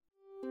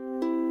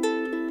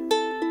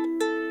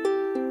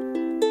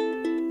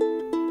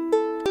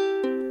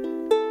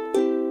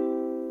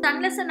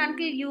unless and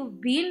until you've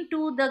been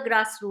to the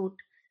grassroots,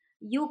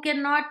 you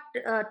cannot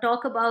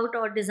talk about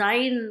or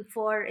design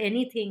for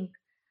anything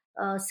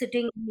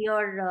sitting in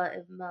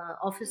your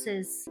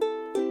offices.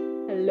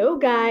 Hello,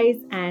 guys,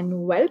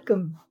 and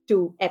welcome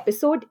to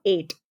episode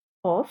 8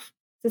 of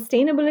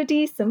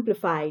Sustainability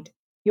Simplified,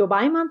 your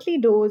bi monthly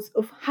dose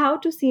of how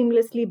to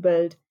seamlessly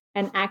build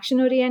an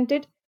action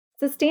oriented,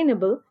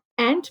 sustainable,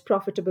 and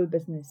profitable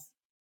business.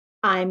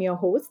 I am your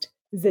host,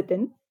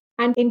 Zitin,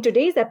 and in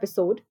today's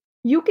episode,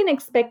 you can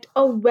expect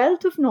a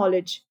wealth of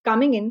knowledge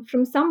coming in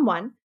from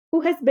someone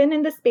who has been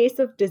in the space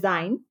of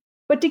design,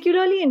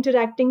 particularly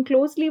interacting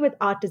closely with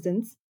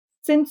artisans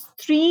since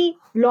 3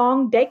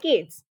 long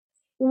decades.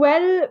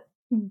 Well,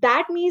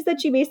 that means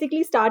that she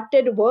basically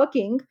started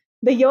working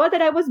the year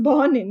that I was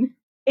born in.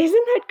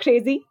 Isn't that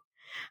crazy?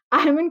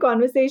 I am in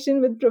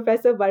conversation with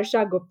Professor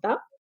Varsha Gupta,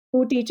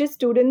 who teaches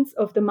students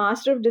of the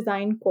Master of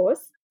Design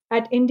course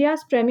at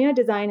India's premier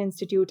design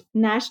institute,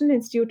 National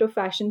Institute of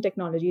Fashion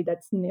Technology,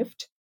 that's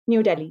NIFT,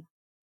 New Delhi.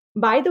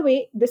 By the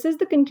way, this is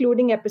the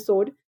concluding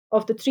episode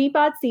of the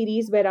three-part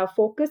series where our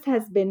focus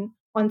has been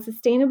on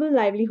sustainable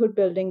livelihood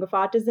building of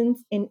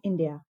artisans in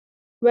India.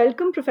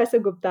 Welcome, Professor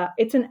Gupta.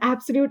 It's an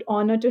absolute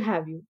honor to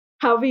have you.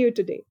 How are you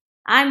today?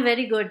 I'm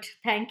very good,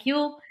 thank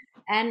you.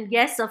 And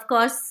yes, of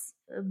course,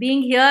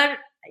 being here,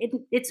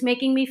 it's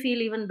making me feel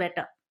even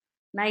better.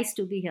 Nice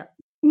to be here.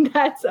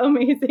 That's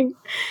amazing.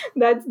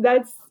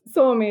 That's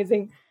so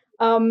amazing.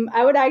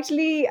 I would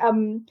actually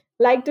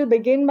like to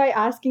begin by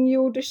asking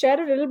you to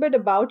share a little bit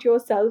about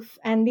yourself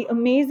and the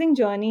amazing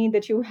journey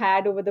that you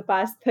had over the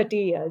past 30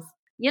 years.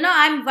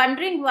 I'm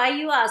wondering why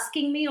you are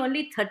asking me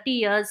only 30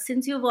 years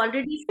since you've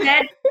already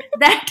said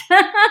that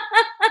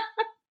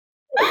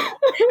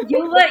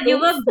you were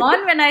Oops.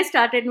 born when I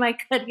started my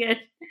career.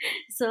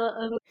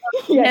 So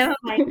Yes. never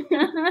mind.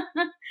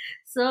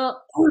 So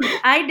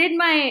I did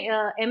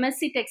my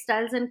MSc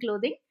Textiles and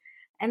Clothing,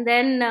 and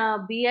then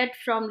B.Ed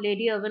from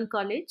Lady Irwin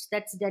College,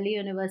 that's Delhi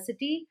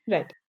University.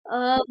 Right.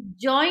 Uh,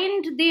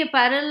 Joined the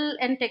apparel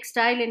and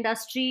textile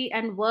industry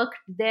and worked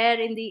there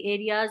in the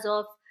areas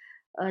of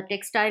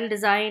textile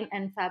design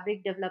and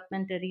fabric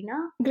development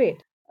arena.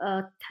 Great.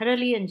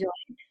 Thoroughly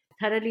enjoyed.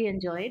 Thoroughly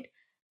enjoyed.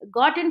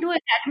 Got into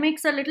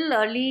academics a little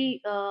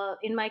early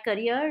in my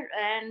career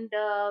and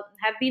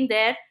have been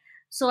there.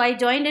 So I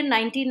joined in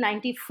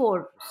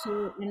 1994.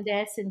 So I'm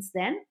there since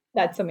then.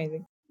 That's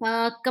amazing.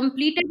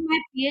 Completed my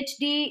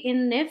PhD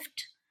in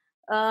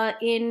NIFT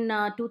in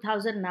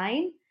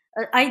 2009.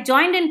 I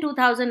joined in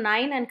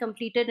 2009 and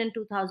completed in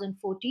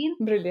 2014.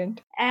 Brilliant.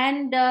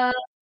 And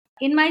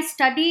in my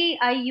study,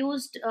 I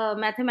used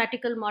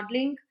mathematical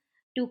modeling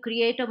to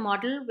create a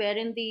model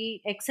wherein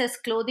the excess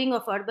clothing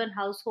of urban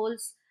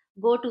households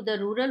go to the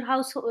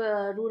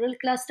rural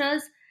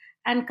clusters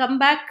and come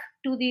back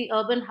to the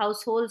urban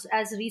households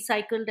as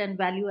recycled and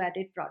value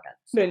added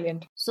products.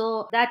 Brilliant.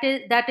 So that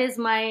is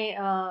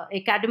my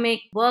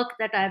academic work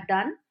that I've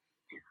done.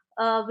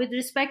 With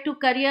respect to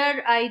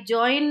career, I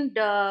joined,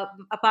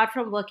 apart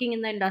from working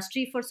in the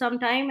industry for some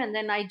time, and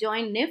then I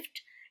joined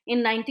NIFT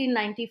in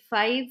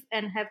 1995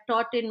 and have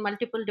taught in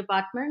multiple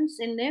departments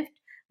in NIFT.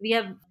 We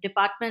have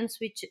departments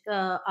which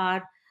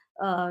are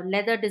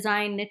leather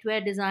design,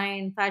 knitwear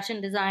design, fashion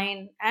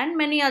design, and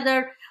many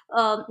other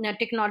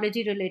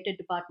technology related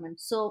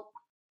departments. So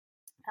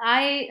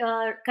I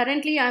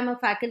currently I'm a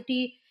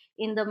faculty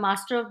in the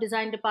Master of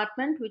Design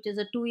department, which is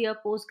a 2-year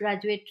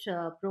postgraduate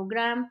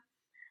program.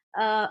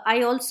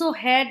 I also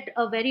had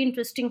a very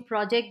interesting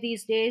project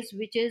these days,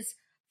 which is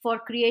for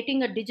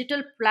creating a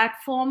digital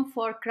platform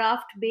for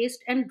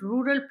craft-based and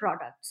rural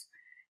products.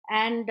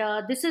 And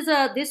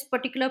this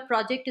particular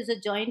project is a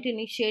joint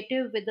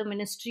initiative with the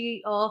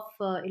Ministry of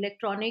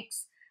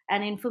Electronics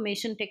and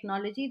Information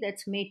Technology,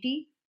 that's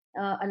METI,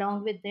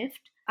 along with NIFT.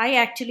 I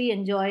actually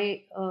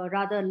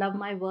rather love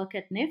my work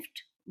at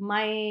NIFT.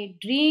 My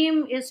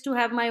dream is to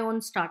have my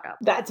own startup,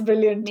 That's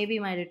brilliant. maybe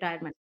my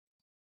retirement.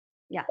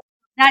 Yeah,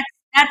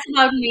 that's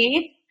about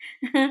me.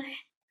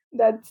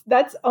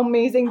 That's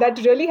amazing. That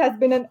really has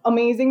been an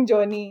amazing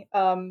journey.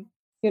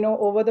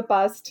 Over the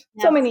past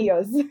so many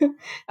Absolutely. years.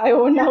 I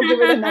won't now give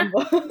it a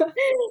number.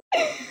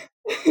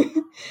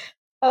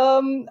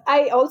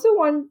 I also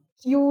want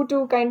you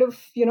to kind of,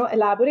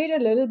 elaborate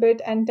a little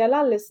bit and tell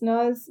our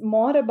listeners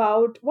more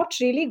about what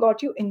really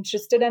got you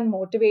interested and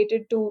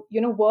motivated to,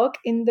 work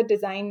in the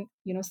design,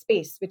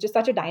 space, which is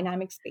such a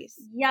dynamic space.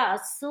 Yeah,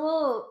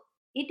 so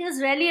it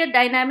is really a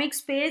dynamic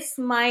space.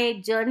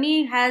 My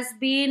journey has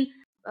been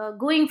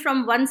going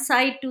from one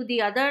side to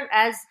the other,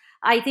 as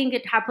I think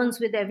it happens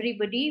with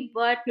everybody.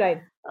 But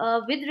Right.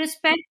 with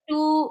respect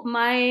to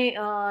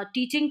my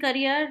teaching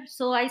career,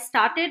 so I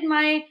started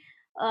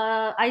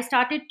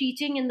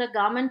teaching in the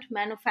garment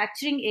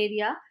manufacturing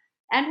area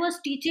and was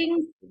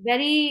teaching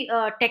very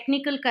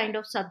technical kind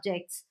of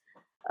subjects.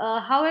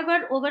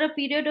 However, over a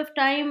period of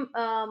time,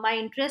 my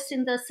interest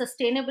in the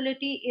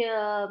sustainability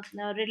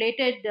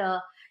related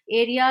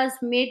areas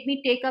made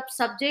me take up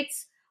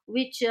subjects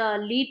which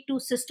lead to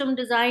system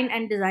design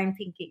and design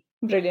thinking.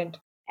 Brilliant.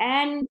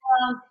 And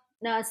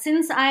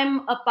since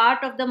I'm a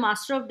part of the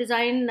Master of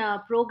Design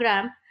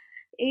program,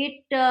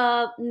 it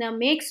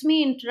makes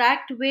me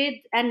interact with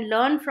and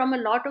learn from a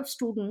lot of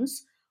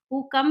students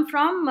who come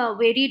from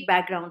varied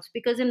backgrounds,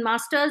 because in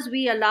masters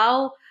we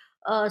allow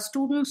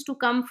students to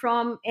come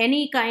from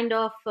any kind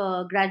of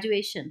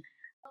graduation.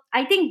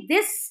 I think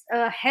this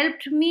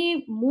helped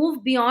me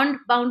move beyond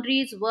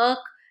boundaries, work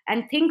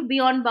and think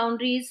beyond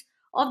boundaries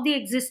of the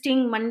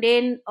existing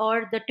mundane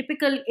or the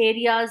typical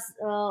areas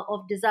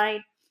of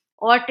design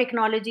or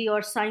technology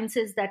or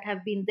sciences that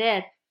have been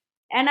there.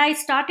 And I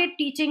started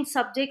teaching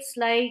subjects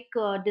like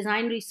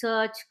design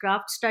research,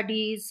 craft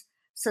studies,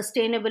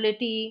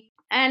 sustainability,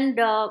 and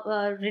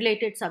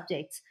related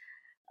subjects.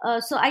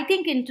 So I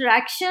think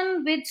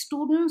interaction with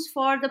students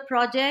for the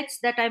projects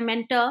that I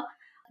mentor,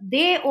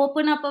 they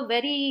open up a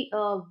very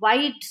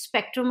wide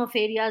spectrum of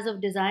areas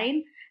of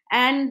design.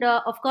 And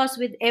of course,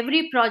 with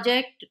every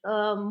project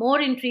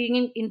more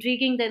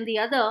intriguing than the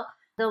other,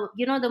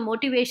 the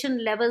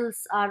motivation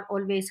levels are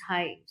always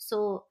high.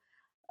 So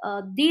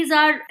these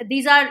are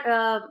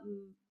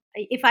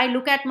if I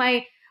look at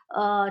my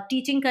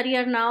teaching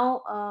career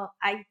now,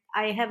 I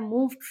have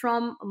moved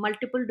from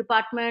multiple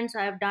departments.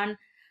 I have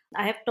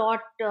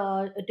taught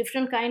a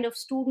different kind of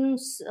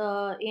students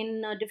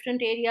in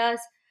different areas.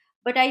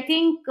 But I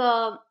think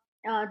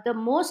the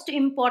most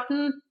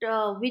important,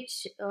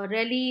 which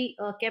really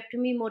kept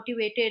me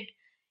motivated,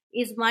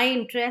 is my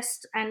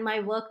interest and my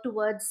work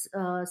towards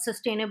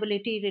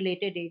sustainability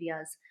related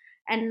areas.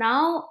 And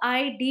now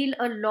I deal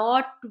a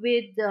lot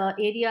with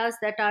areas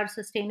that are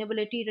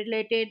sustainability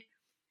related.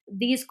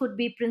 These could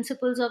be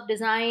principles of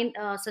design,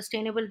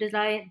 sustainable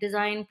design,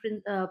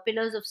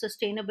 pillars of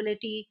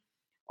sustainability,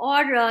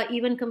 or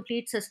even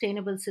complete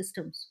sustainable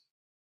systems.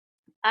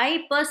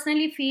 I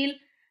personally feel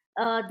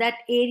that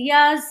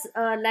areas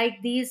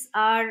like these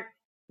are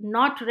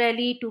not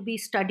really to be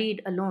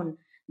studied alone.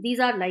 These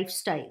are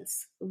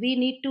lifestyles. We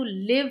need to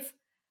live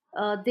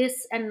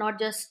this and not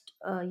just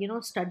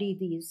study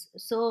these.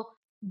 So,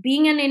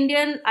 being an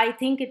Indian, I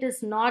think it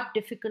is not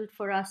difficult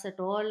for us at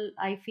all.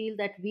 I feel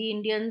that we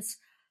Indians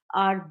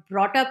are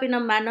brought up in a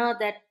manner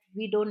that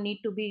we don't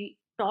need to be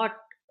taught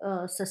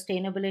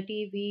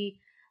sustainability.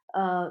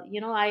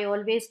 I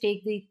always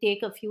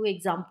take a few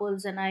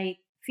examples, and I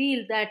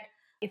feel that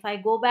if I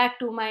go back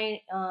to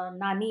my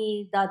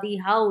nani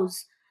dadi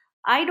house,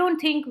 I don't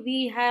think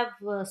we have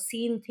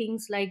seen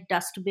things like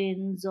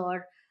dustbins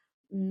or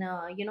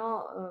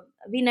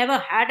we never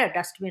had a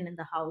dustbin in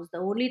the house. The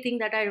only thing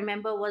that I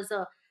remember was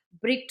a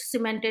bricked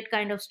cemented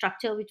kind of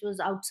structure which was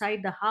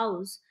outside the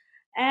house.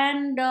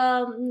 And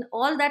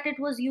all that it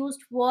was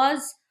used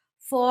was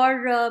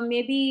for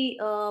maybe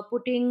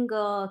putting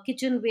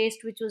kitchen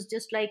waste, which was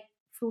just like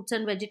fruits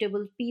and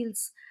vegetable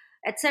peels,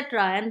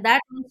 etc. And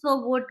that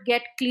also would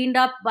get cleaned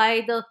up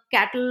by the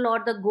cattle or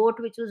the goat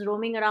which was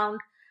roaming around.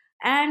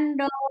 And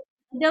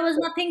there was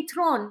nothing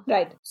thrown.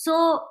 Right.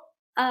 So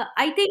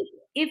I think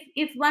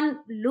if one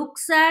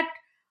looks at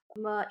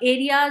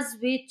areas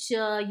which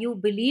you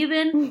believe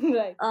in,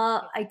 Right.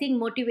 I think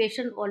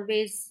motivation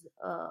always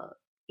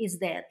is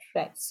there.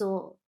 Right.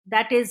 So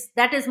that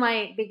is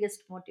my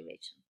biggest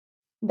motivation.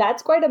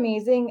 That's quite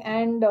amazing.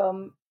 And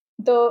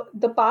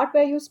the part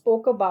where you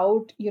spoke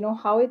about,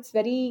 how it's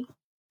very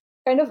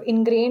kind of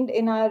ingrained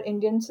in our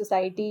Indian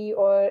society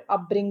or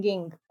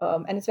upbringing,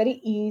 and it's very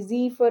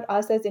easy for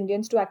us as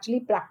Indians to actually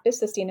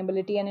practice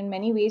sustainability, and in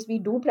many ways we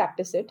do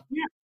practice it.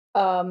 Yeah,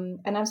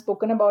 And I've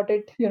spoken about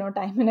it,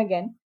 time and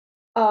again.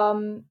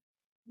 Um,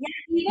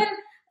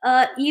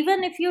 yeah.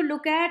 Even if you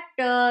look at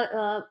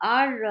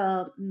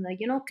our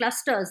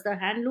clusters, the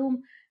handloom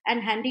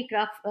and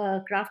handicraft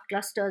craft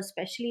clusters,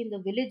 especially in the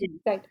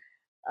villages. right.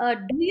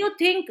 Do you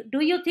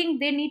think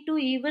they need to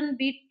even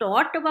be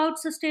taught about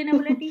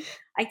sustainability?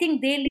 I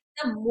think they live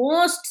the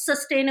most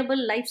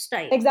sustainable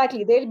lifestyle.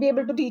 Exactly. They'll be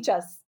able to teach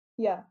us.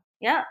 Yeah.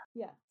 Yeah,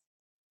 Yeah.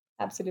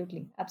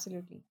 Absolutely.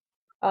 Absolutely.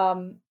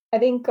 I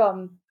think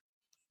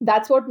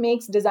that's what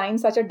makes design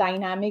such a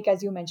dynamic,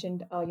 as you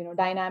mentioned,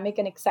 dynamic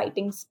and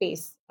exciting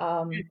space.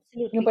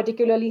 absolutely.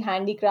 Particularly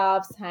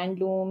handicrafts,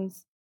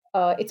 handlooms.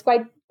 It's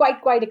quite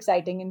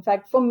exciting. In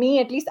fact, for me,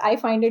 at least, I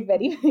find it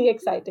very, very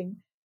exciting.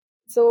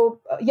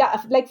 So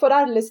yeah, like for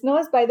our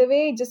listeners, by the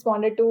way, just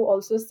wanted to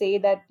also say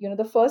that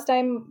the first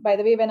time, by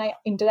the way, when I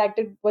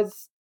interacted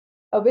was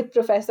with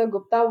Professor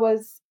Gupta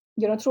was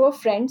through a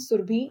friend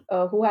Surbhi,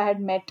 who I had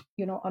met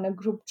on a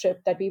group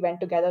trip that we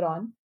went together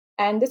on.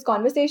 And this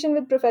conversation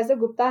with Professor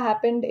Gupta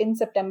happened in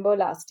September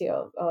last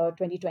year,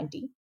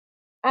 2020.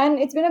 And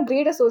it's been a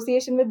great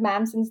association with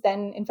ma'am since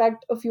then. In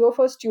fact, a few of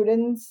her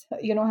students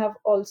have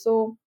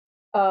also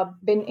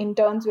been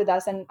interns with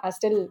us and are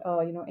still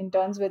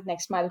interns with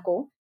Next Mile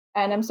Co.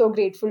 And I'm so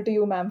grateful to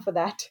you, ma'am, for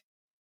that.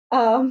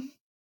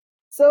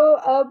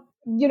 So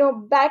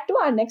back to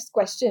our next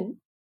question.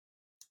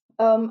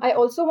 I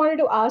also wanted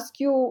to ask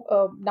you,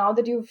 now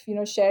that you've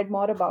shared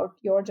more about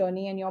your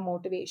journey and your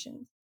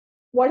motivations,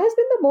 what has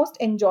been the most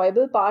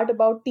enjoyable part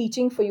about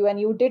teaching for you? And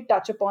you did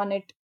touch upon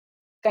it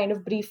kind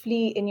of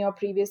briefly in your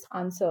previous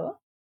answer,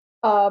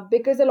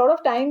 because a lot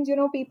of times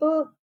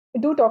people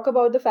do talk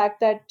about the fact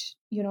that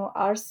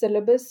our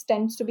syllabus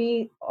tends to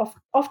be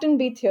often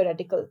be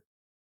theoretical.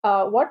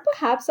 What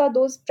perhaps are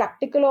those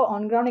practical or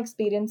on-ground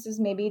experiences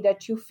maybe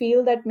that you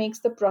feel that makes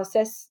the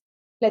process,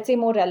 let's say,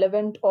 more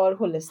relevant or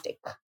holistic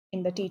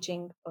in the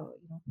teaching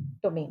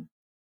domain?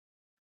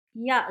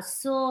 Yeah,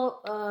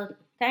 so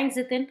thanks,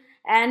 Zitin.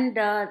 And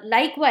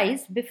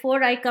likewise,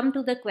 before I come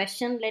to the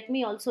question, let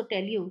me also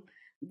tell you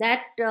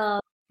that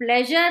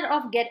pleasure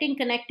of getting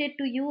connected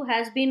to you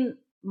has been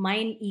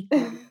mine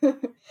equally,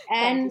 Thank you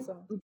and so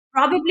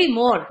probably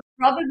more.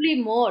 much.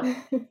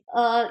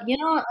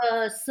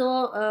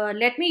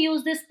 Let me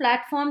use this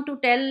platform to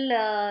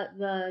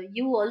tell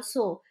you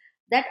also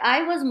that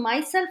I was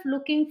myself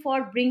looking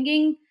for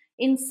bringing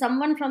in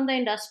someone from the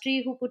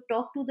industry who could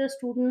talk to the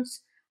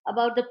students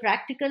about the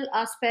practical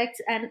aspects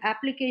and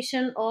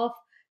application of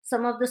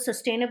some of the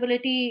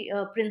sustainability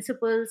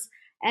principles.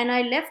 And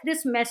I left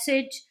this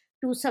message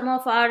to some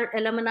of our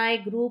alumni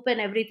group and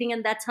everything,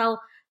 and that's how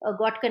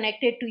got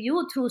connected to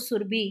you through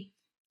Surbi.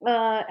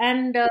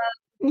 And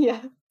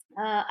Yeah.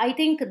 I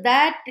think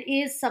that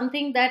is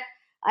something that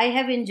I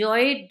have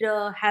enjoyed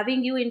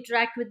having you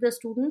interact with the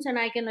students, and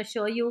I can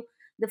assure you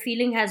the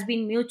feeling has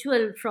been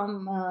mutual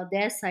from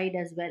their side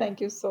as well.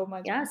 Thank you so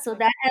much, Yeah, ma'am. so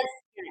Thank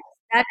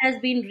that has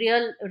been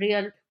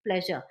real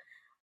pleasure.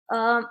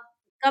 Uh,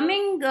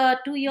 Coming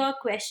to your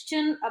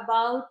question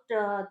about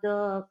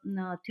the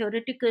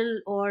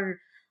theoretical or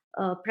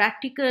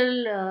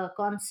practical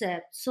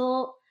concept,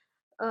 so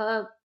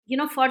uh,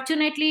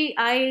 fortunately,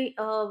 I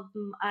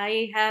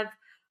have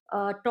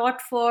taught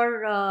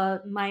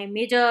for my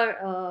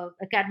major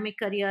academic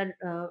career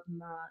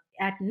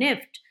at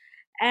NIFT,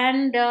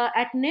 and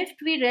at NIFT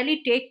we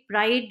really take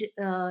pride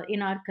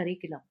in our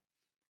curriculum.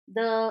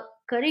 The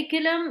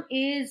curriculum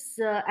is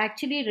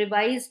actually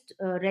revised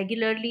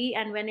regularly,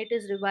 and when it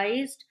is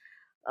revised,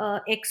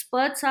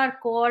 experts are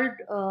called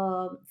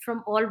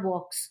from all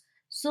walks.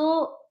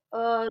 So,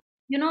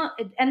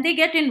 and they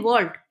get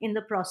involved in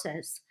the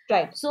process.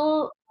 right,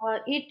 So,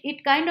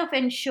 it kind of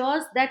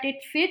ensures that it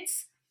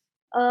fits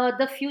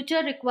the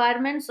future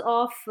requirements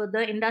of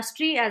the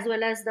industry as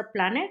well as the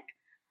planet.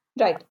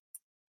 right,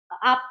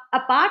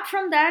 Apart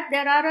from that,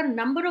 there are a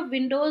number of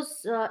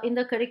windows in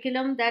the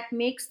curriculum that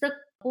makes the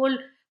whole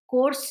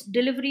course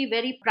delivery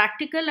very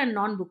practical and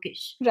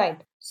non-bookish.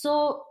 right,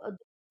 So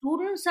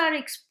students are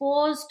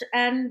exposed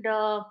and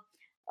to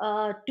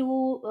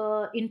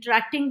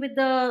interacting with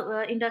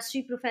the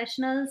industry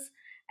professionals,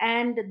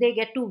 and they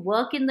get to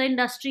work in the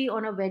industry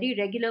on a very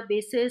regular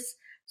basis.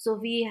 So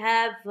we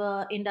have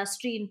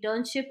industry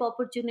internship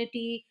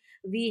opportunity,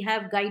 we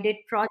have guided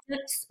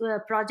projects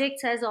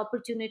as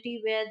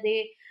opportunity where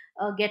they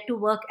get to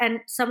work,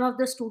 and some of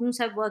the students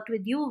have worked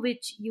with you,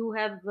 which you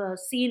have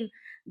seen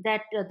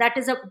that that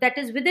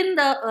is within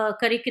the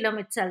curriculum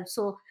itself.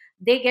 So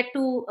they get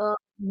to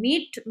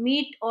meet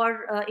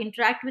or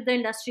interact with the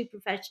industry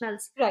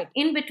professionals right,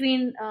 in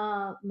between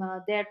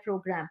their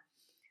program.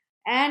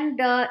 And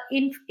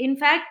in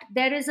fact,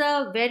 there is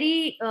a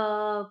very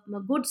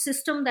good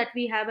system that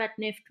we have at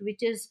NIFT,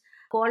 which is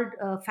called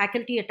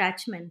faculty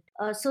attachment.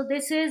 So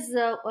this is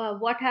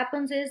what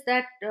happens is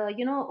that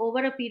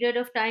over a period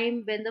of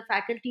time, when the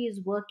faculty is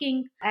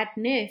working at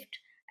NIFT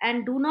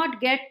and do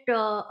not get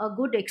a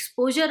good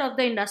exposure of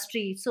the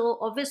industry, so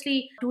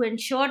obviously to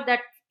ensure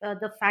that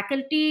the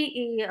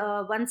faculty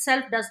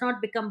oneself does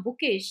not become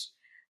bookish,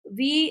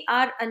 we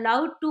are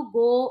allowed to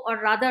go, or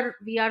rather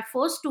we are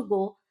forced to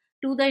go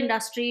to the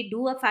industry,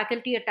 do a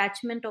faculty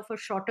attachment of a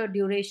shorter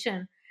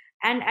duration,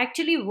 and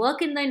actually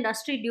work in the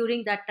industry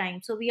during that time.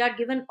 So we are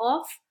given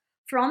off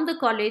from the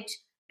college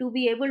to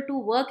be able to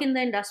work in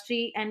the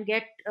industry and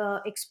get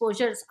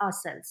exposures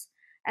ourselves.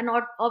 And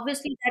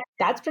obviously that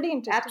that's pretty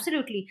interesting.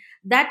 absolutely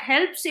that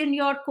helps in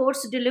your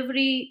course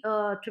delivery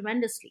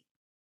tremendously.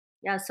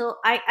 Yeah, so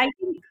I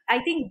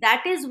think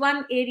that is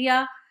one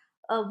area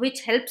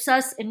which helps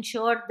us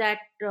ensure that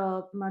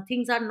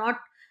things are not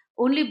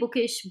only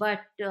bookish but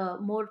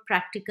more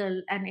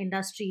practical and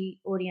industry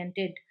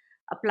oriented,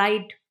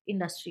 applied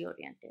industry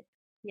oriented.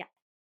 Yeah.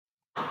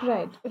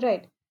 Right,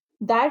 right.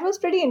 That was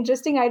pretty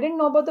interesting. I didn't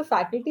know about the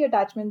faculty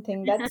attachment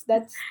thing.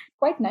 That's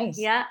quite nice.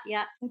 Yeah,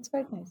 yeah. That's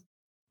quite nice.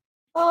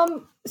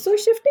 So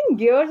shifting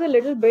gears a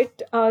little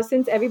bit,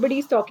 since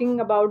everybody's talking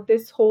about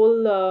this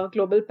whole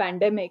global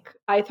pandemic,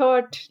 I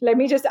thought let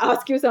me just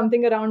ask you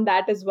something around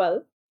that as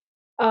well.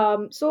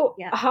 So,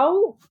 Yeah.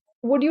 how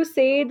would you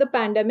say the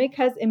pandemic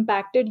has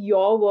impacted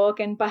your work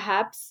and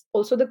perhaps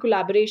also the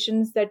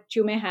collaborations that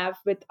you may have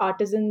with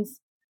artisans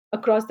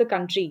across the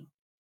country?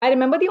 I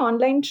remember the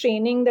online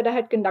training that I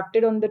had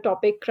conducted on the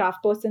topic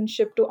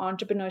craftspersonship to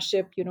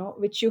entrepreneurship,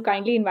 which you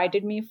kindly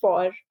invited me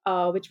for,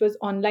 which was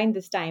online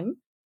this time,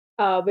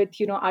 with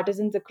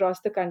artisans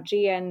across the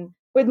country. And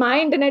with my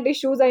internet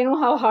issues, I know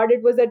how hard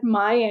it was at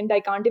my end.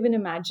 I can't even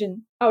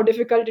imagine how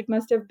difficult it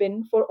must have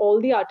been for all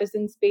the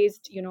artisans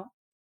based,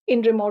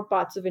 in remote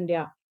parts of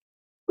India.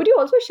 Could you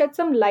also shed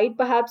some light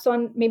perhaps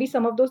on maybe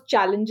some of those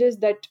challenges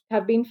that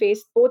have been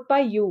faced both by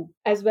you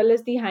as well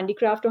as the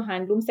handicraft or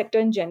handloom sector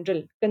in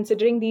general,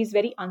 considering these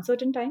very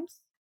uncertain times?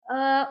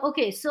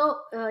 Okay,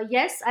 so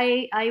yes,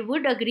 I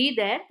would agree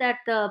there that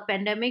the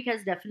pandemic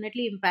has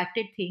definitely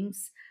impacted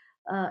things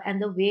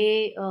and the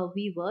way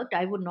we worked.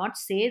 I would not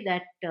say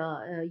that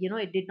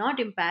it did not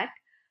impact,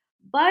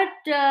 but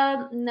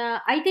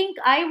I think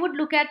I would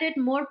look at it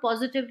more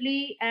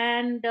positively,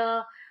 and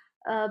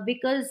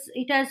because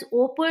it has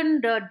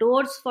opened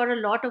doors for a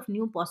lot of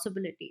new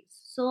possibilities.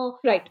 So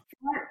Right.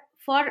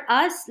 for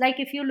us, like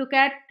if you look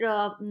at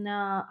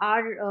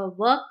our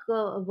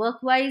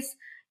work wise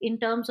in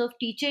terms of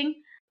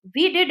teaching,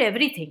 we did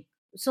everything.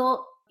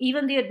 So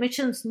even the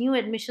admissions, new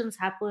admissions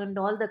happened,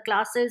 all the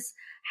classes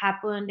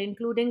happened,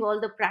 including all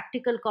the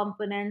practical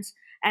components.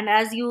 And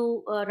as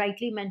you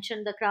rightly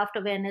mentioned, the craft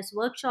awareness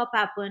workshop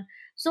happened.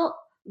 So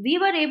we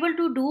were able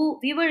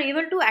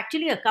to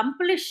actually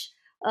accomplish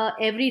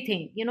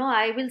everything.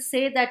 I will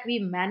say that we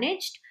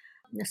managed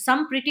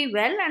some pretty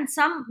well and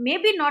some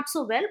maybe not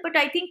so well, but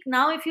I think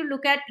now if you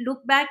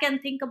look back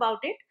and think about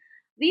it,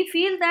 we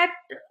feel that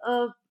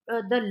uh,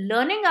 the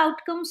learning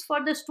outcomes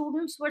for the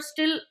students were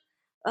still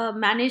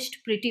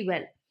managed pretty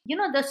well.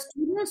 The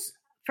students,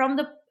 from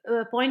the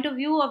point of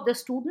view of the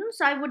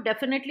students, I would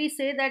definitely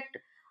say that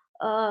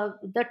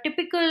the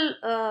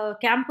typical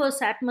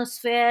campus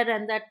atmosphere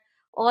and that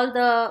all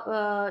the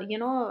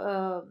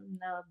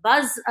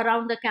buzz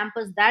around the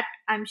campus, that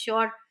I'm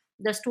sure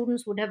the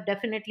students would have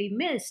definitely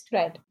missed.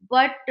 Right.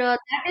 But that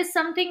is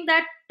something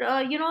that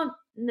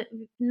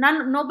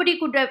nobody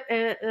could have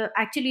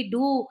actually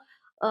do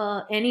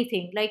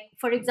anything. Like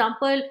for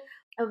example,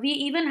 we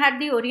even had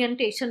the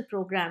orientation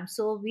program,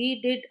 so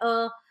we did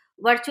a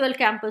virtual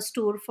campus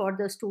tour for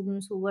the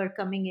students who were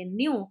coming in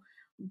new.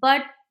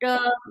 But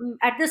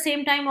at the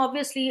same time,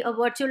 obviously a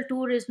virtual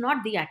tour is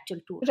not the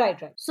actual tour.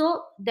 Right. Right.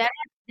 So there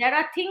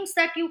are things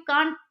that you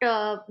can't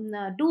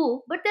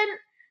do, but then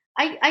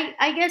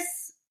I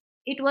guess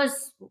it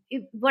was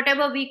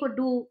whatever we could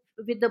do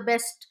with the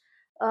best,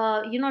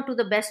 to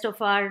the best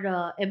of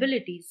our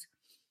abilities.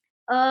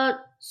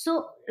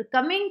 So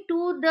coming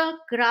to the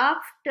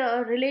craft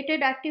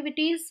related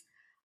activities,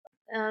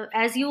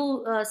 as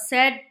you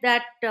said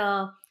that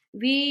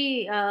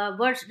we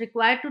were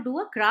required to do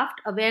a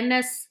craft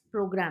awareness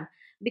program,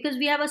 because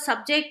we have a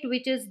subject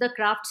which is the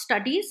craft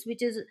studies,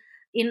 which is,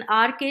 in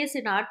our case,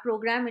 in our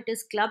program, it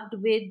is clubbed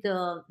with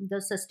the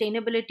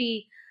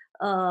sustainability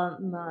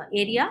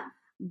area.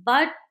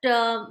 But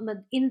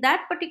in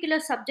that particular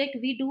subject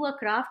we do a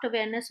craft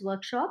awareness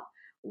workshop,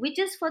 which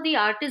is for the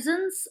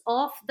artisans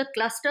of the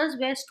clusters,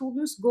 where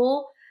students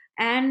go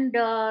and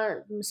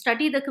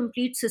study the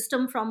complete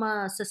system from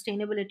a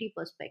sustainability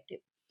perspective.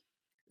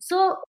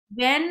 So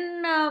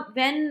when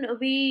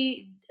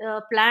we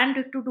planned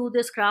to do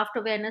this craft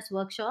awareness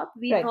workshop,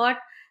 we Right. thought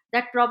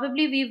that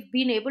probably we've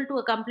been able to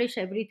accomplish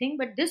everything,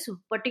 but this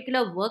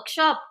particular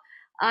workshop,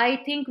 I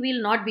think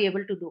we'll not be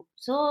able to do.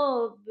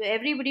 So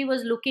everybody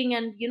was looking,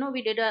 and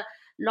we did a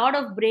lot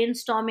of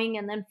brainstorming,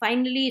 and then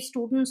finally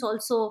students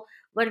also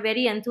were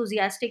very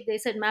enthusiastic. They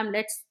said, "Ma'am,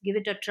 let's give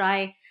it a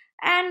try."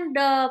 And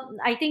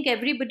I think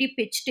everybody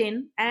pitched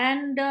in,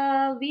 and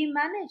we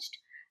managed.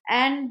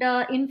 And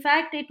in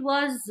fact, it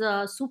was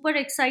super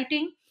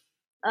exciting,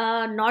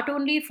 not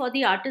only for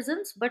the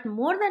artisans, but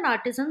more than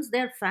artisans,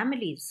 their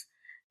families.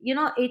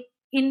 It,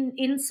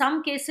 in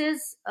some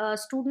cases,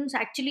 students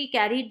actually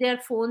carried their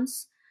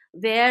phones,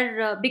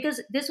 where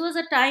because this was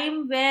a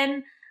time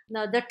when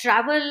the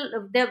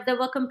travel, there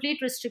were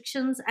complete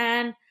restrictions,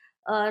 and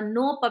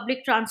no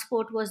public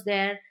transport was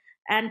there,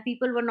 and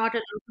people were not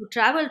allowed to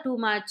travel too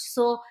much.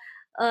 So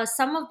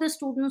some of the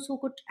students who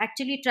could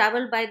actually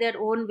travel by their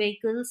own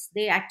vehicles,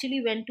 they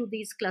actually went to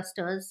these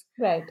clusters.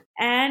 Right.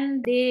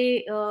 And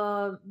they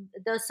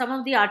the some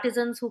of the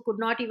artisans who could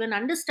not even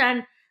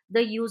understand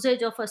the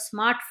usage of a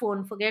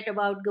smartphone, forget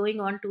about going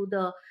on to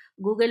the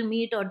Google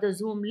Meet or the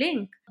Zoom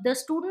link, the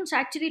students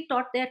actually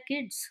taught their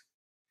kids.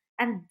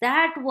 And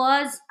that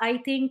was, I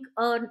think,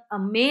 an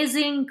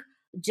amazing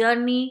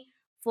journey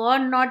for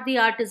not the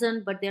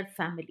artisan but their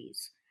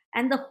families,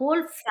 and the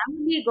whole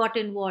family got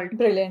involved.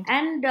 Brilliant.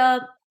 And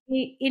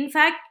in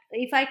fact,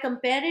 if I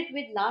compare it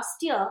with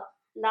last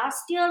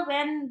year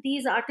when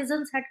these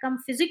artisans had come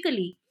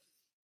physically,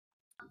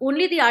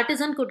 only the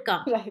artisan could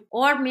come, Right.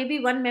 or maybe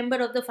one member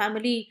of the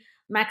family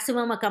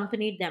maximum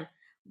accompanied them.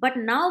 But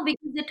now,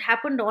 because it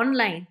happened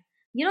online,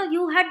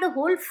 you had the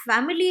whole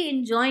family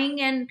enjoying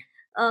and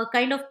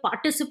kind of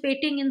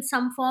participating in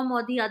some form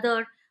or the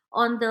other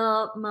on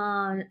the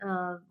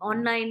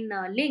online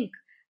link.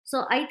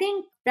 So I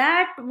think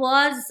that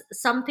was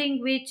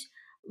something which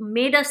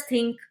made us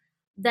think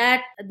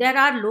that there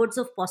are loads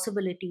of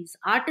possibilities.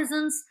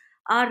 Artisans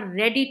are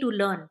ready to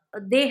learn.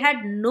 They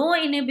had no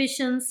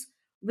inhibitions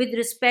with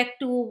respect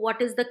to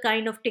what is the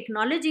kind of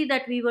technology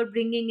that we were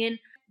bringing in.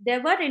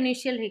 There were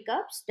initial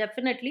hiccups,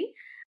 definitely.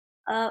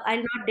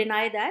 I'll not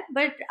deny that.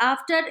 But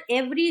after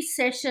every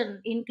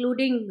session,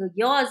 including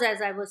yours,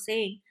 as I was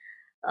saying,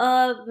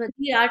 uh,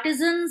 the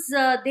artisans,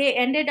 they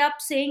ended up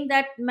saying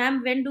that,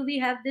 "Ma'am, when do we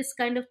have this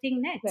kind of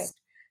thing Right. next?"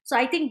 So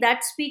I think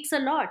that speaks a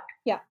lot.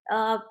 Yeah.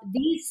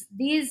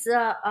 These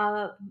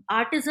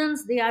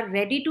artisans, they are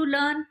ready to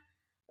learn.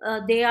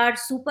 They are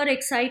super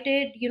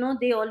excited,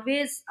 they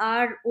always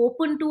are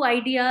open to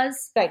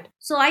ideas. Right.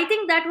 So I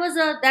think that was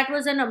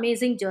an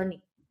amazing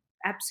journey.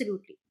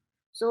 Absolutely.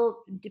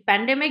 So the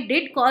pandemic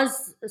did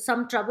cause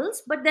some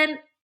troubles, but then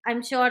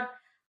I'm sure,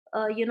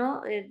 you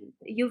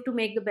have to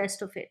make the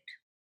best of it.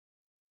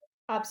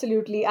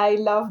 Absolutely. I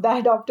love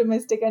that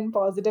optimistic and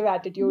positive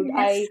attitude. Yes.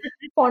 I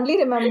fondly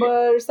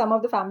remember some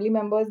of the family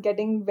members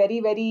getting very,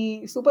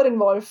 very super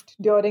involved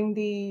during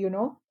the,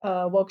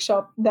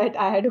 workshop that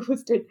I had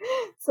hosted.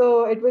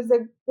 So it was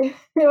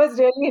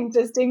really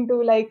interesting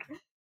to like,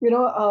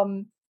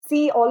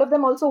 see all of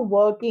them also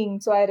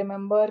working. So I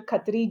remember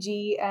Khatri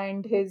ji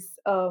and his,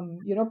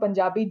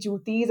 Punjabi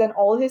jutis and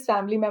all his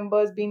family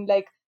members being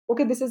like,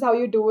 okay, this is how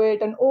you do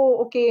it. And oh,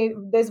 okay,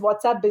 there's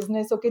WhatsApp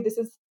business. Okay, this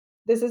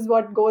is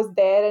what goes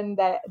there and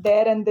that,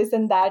 there and this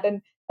and that,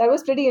 and that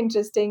was pretty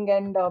interesting.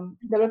 And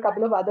there were a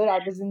couple of other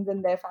artisans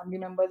and their family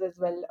members as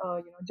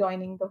well,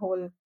 joining the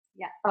whole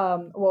Yeah.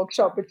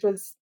 workshop, which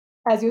was,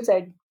 as you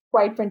said,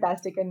 quite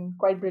fantastic and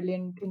quite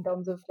brilliant in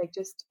terms of like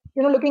just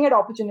looking at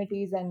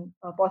opportunities and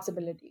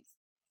possibilities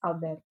out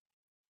there.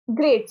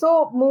 Great.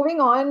 So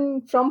moving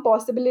on from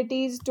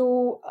possibilities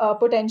to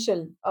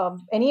potential,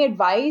 any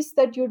advice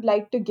that you'd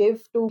like to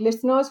give to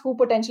listeners who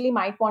potentially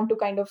might want to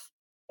kind of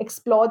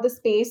explore the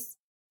space,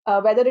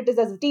 whether it is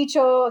as a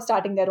teacher,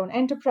 starting their own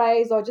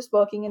enterprise, or just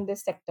working in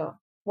this sector?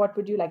 What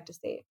would you like to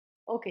say?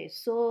 Okay,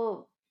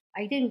 so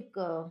I think,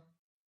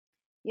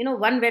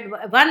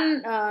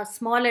 one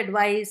small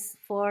advice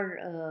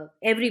for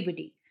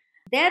everybody.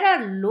 There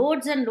are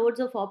loads and loads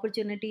of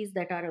opportunities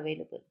that are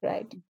available,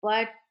 Right.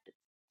 but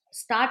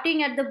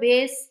starting at the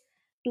base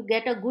to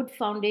get a good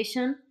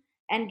foundation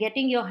and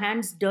getting your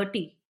hands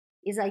dirty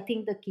is, I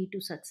think, the key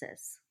to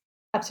success.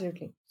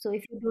 Absolutely. So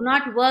if you do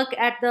not work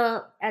at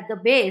the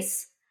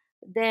base,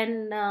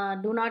 then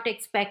do not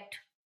expect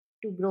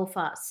to grow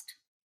fast.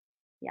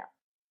 Yeah.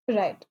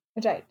 Right.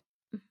 Right.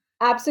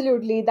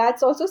 Absolutely.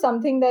 That's also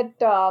something that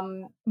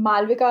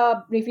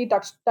Malvika briefly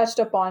touched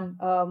upon.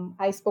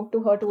 I spoke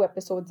to her 2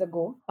 episodes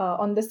ago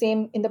on the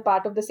same, in the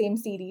part of the same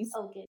series.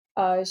 Okay.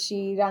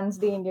 She runs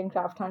the Indian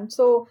Craft Hunt.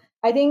 So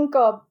I think,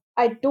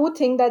 I do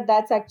think that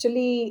that's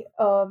actually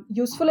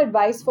useful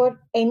advice for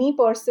any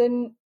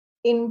person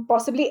in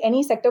possibly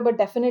any sector, but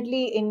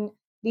definitely in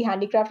the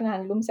handicraft and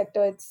handloom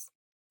sector, it's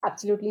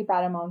absolutely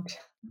paramount.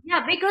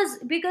 Yeah, because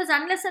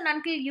unless and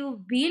until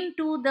you've been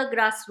to the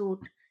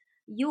grassroots,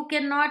 you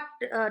cannot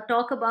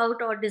talk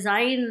about or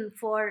design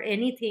for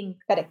anything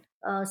Correct.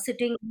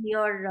 sitting in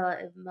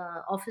your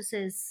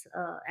offices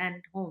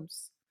and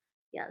homes.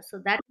 Yeah, so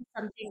that is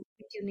something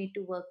which you need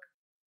to work.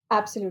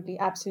 Absolutely,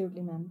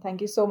 absolutely, ma'am.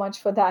 Thank you so much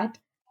for that.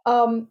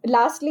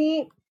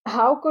 Lastly,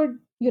 how could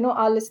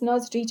our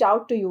listeners reach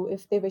out to you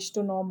if they wish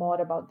to know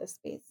more about this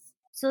space?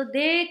 So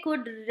they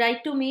could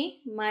write to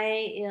me.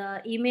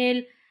 My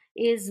email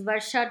is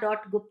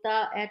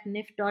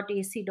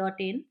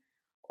varsha.gupta@nif.ac.in,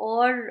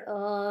 or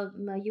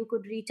you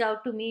could reach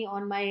out to me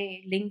on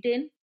my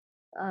LinkedIn.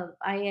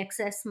 I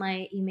access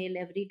my email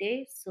every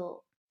day,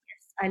 so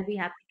yes, I'll be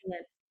happy to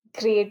help.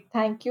 Great.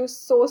 Thank you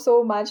so,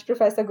 so much,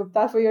 Professor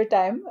Gupta, for your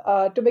time.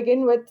 To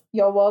begin with,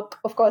 your work,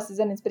 of course, is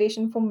an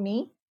inspiration for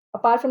me.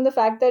 Apart from the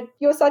fact that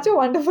you're such a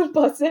wonderful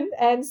person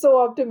and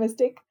so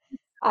optimistic,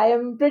 I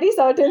am pretty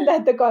certain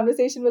that the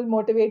conversation will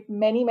motivate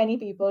many, many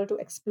people to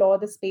explore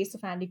the space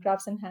of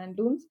handicrafts and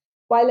handlooms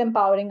while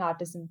empowering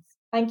artisans.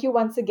 Thank you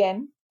once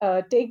again.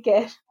 Take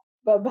care.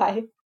 Bye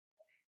bye.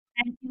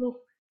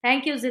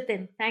 Thank you,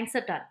 Zitin. Thanks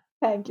a ton.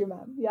 Thank you,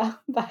 ma'am. Yeah,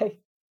 bye.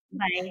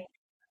 Bye.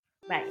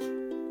 Bye.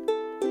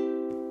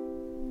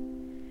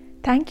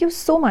 Thank you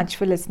so much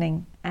for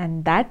listening.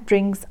 And that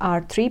brings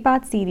our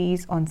 3-part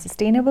series on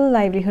sustainable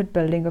livelihood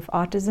building of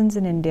artisans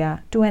in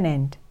India to an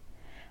end.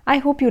 I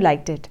hope you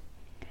liked it.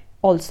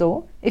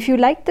 Also, if you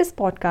liked this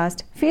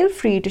podcast, feel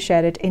free to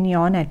share it in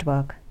your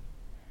network.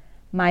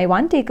 My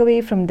one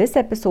takeaway from this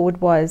episode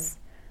was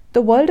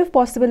the world of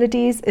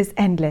possibilities is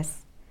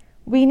endless.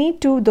 We need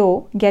to,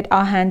 though, get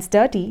our hands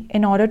dirty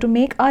in order to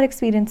make our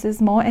experiences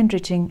more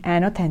enriching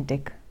and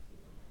authentic.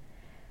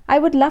 I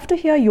would love to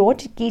hear your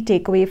key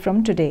takeaway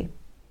from today.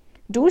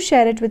 Do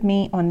share it with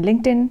me on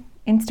LinkedIn,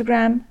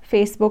 Instagram,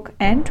 Facebook,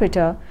 and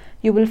Twitter.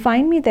 You will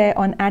find me there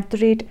on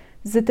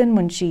 @Zitin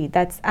Munshi.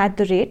 That's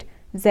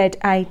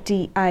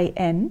 @ZitinMunshi.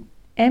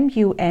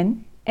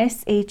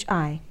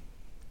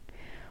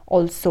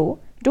 Also,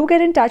 do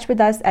get in touch with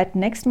us at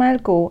Next Mile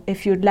Co.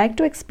 if you'd like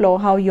to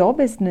explore how your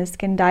business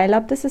can dial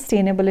up the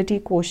sustainability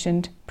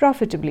quotient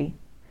profitably.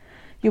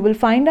 You will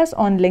find us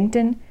on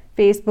LinkedIn,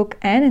 Facebook,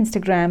 and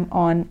Instagram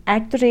on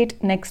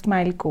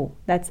 @NextMileCo.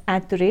 That's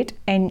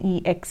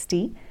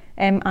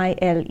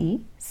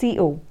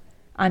 @NextMileCo.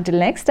 Until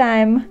next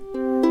time.